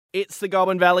It's the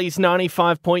Goulburn Valley's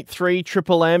 95.3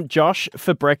 Triple M. Josh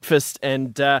for breakfast,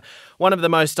 and one of the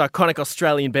most iconic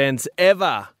Australian bands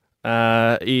ever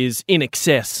is In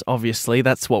Excess, obviously.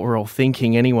 That's what we're all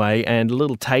thinking anyway, and a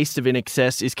little taste of In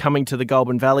Excess is coming to the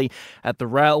Goulburn Valley at the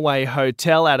Railway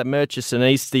Hotel out at Murchison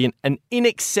East, an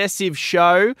inexcessive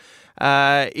show,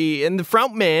 and the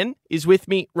front man is with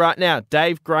me right now,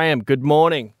 Dave Graham. Good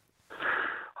morning.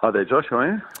 Hi there, Josh. How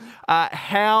are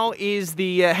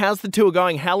you? How's the tour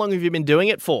going? How long have you been doing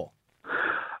it for?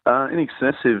 In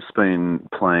Excessive's been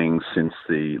playing since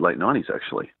the late 90s,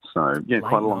 actually. So, yeah,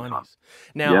 quite a long time.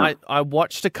 Now, yeah. I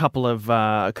watched a couple of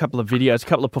videos, a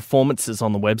couple of performances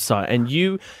on the website, and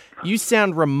you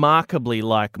sound remarkably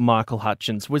like Michael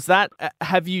Hutchence. Was that,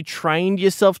 have you trained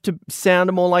yourself to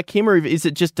sound more like him, or is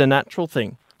it just a natural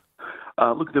thing?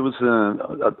 Look, there was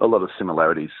a lot of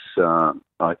similarities,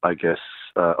 I guess.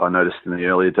 I noticed in the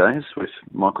earlier days with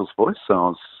Michael's voice, so I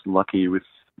was lucky with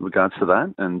regards to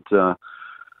that. And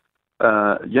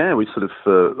we sort of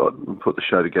put the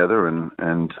show together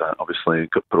and obviously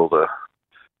put all the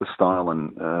style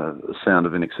and sound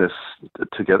of In Excess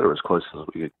together as close as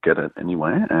we could get it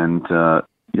anyway. And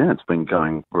it's been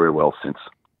going very well since.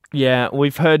 Yeah,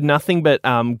 we've heard nothing but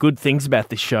good things about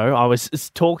this show. I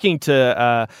was talking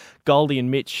to Goldie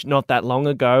and Mitch not that long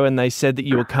ago, and they said that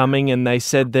you were coming, and they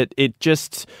said that it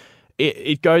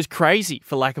goes crazy,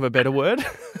 for lack of a better word.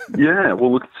 Yeah,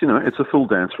 well, it's a full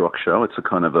dance rock show. It's a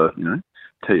kind of a,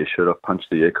 tear your shirt off, punch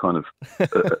the air kind of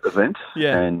event.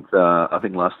 Yeah. And I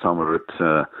think last time we were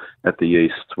at the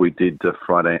East, we did a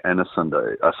Saturday and a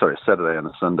Sunday,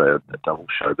 a double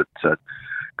show, but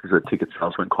because the ticket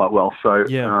sales went quite well. So,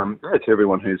 to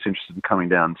everyone who's interested in coming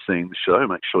down and seeing the show,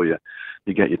 make sure you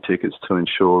get your tickets to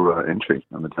ensure entry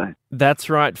on the day. That's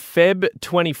right.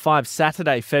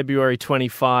 Saturday, February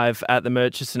 25 at the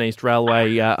Murchison East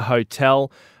Railway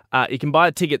Hotel. You can buy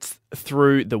tickets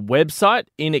through the website,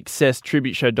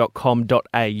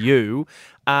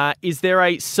 inexcesstributeshow.com.au. Is there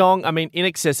a song? I mean, In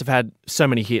Excess have had so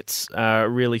many hits,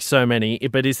 really so many,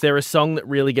 but is there a song that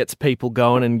really gets people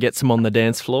going and gets them on the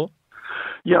dance floor?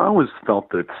 Yeah, I always felt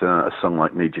that a song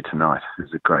like Need You Tonight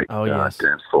is a great dance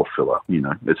floor filler.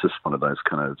 It's just one of those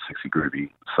kind of sexy, groovy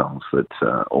songs that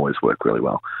always work really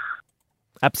well.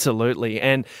 Absolutely.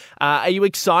 And are you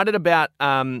excited about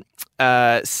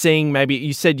seeing maybe,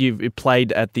 you said you've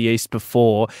played at the East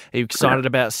before, are you excited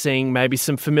about seeing maybe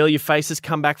some familiar faces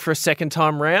come back for a second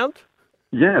time round?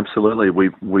 Yeah, absolutely. We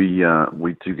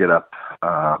do get up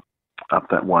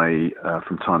that way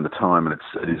from time to time, and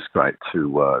it is great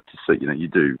to see. You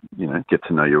do get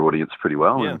to know your audience pretty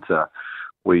well, and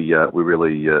we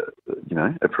really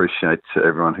appreciate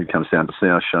everyone who comes down to see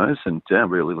our shows, and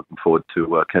really looking forward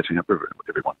to catching up with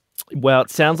everyone. Well, it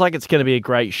sounds like it's going to be a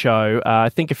great show. I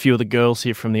think a few of the girls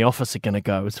here from the office are going to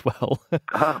go as well.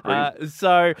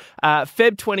 So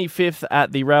Feb 25th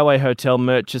at the Railway Hotel,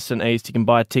 Murchison East. You can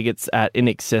buy tickets at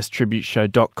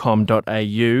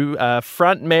inexcesstributeshow.com.au.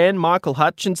 Front man Michael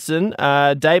Hutchinson,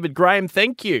 David Graham,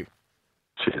 thank you.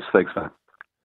 Cheers. Thanks, man.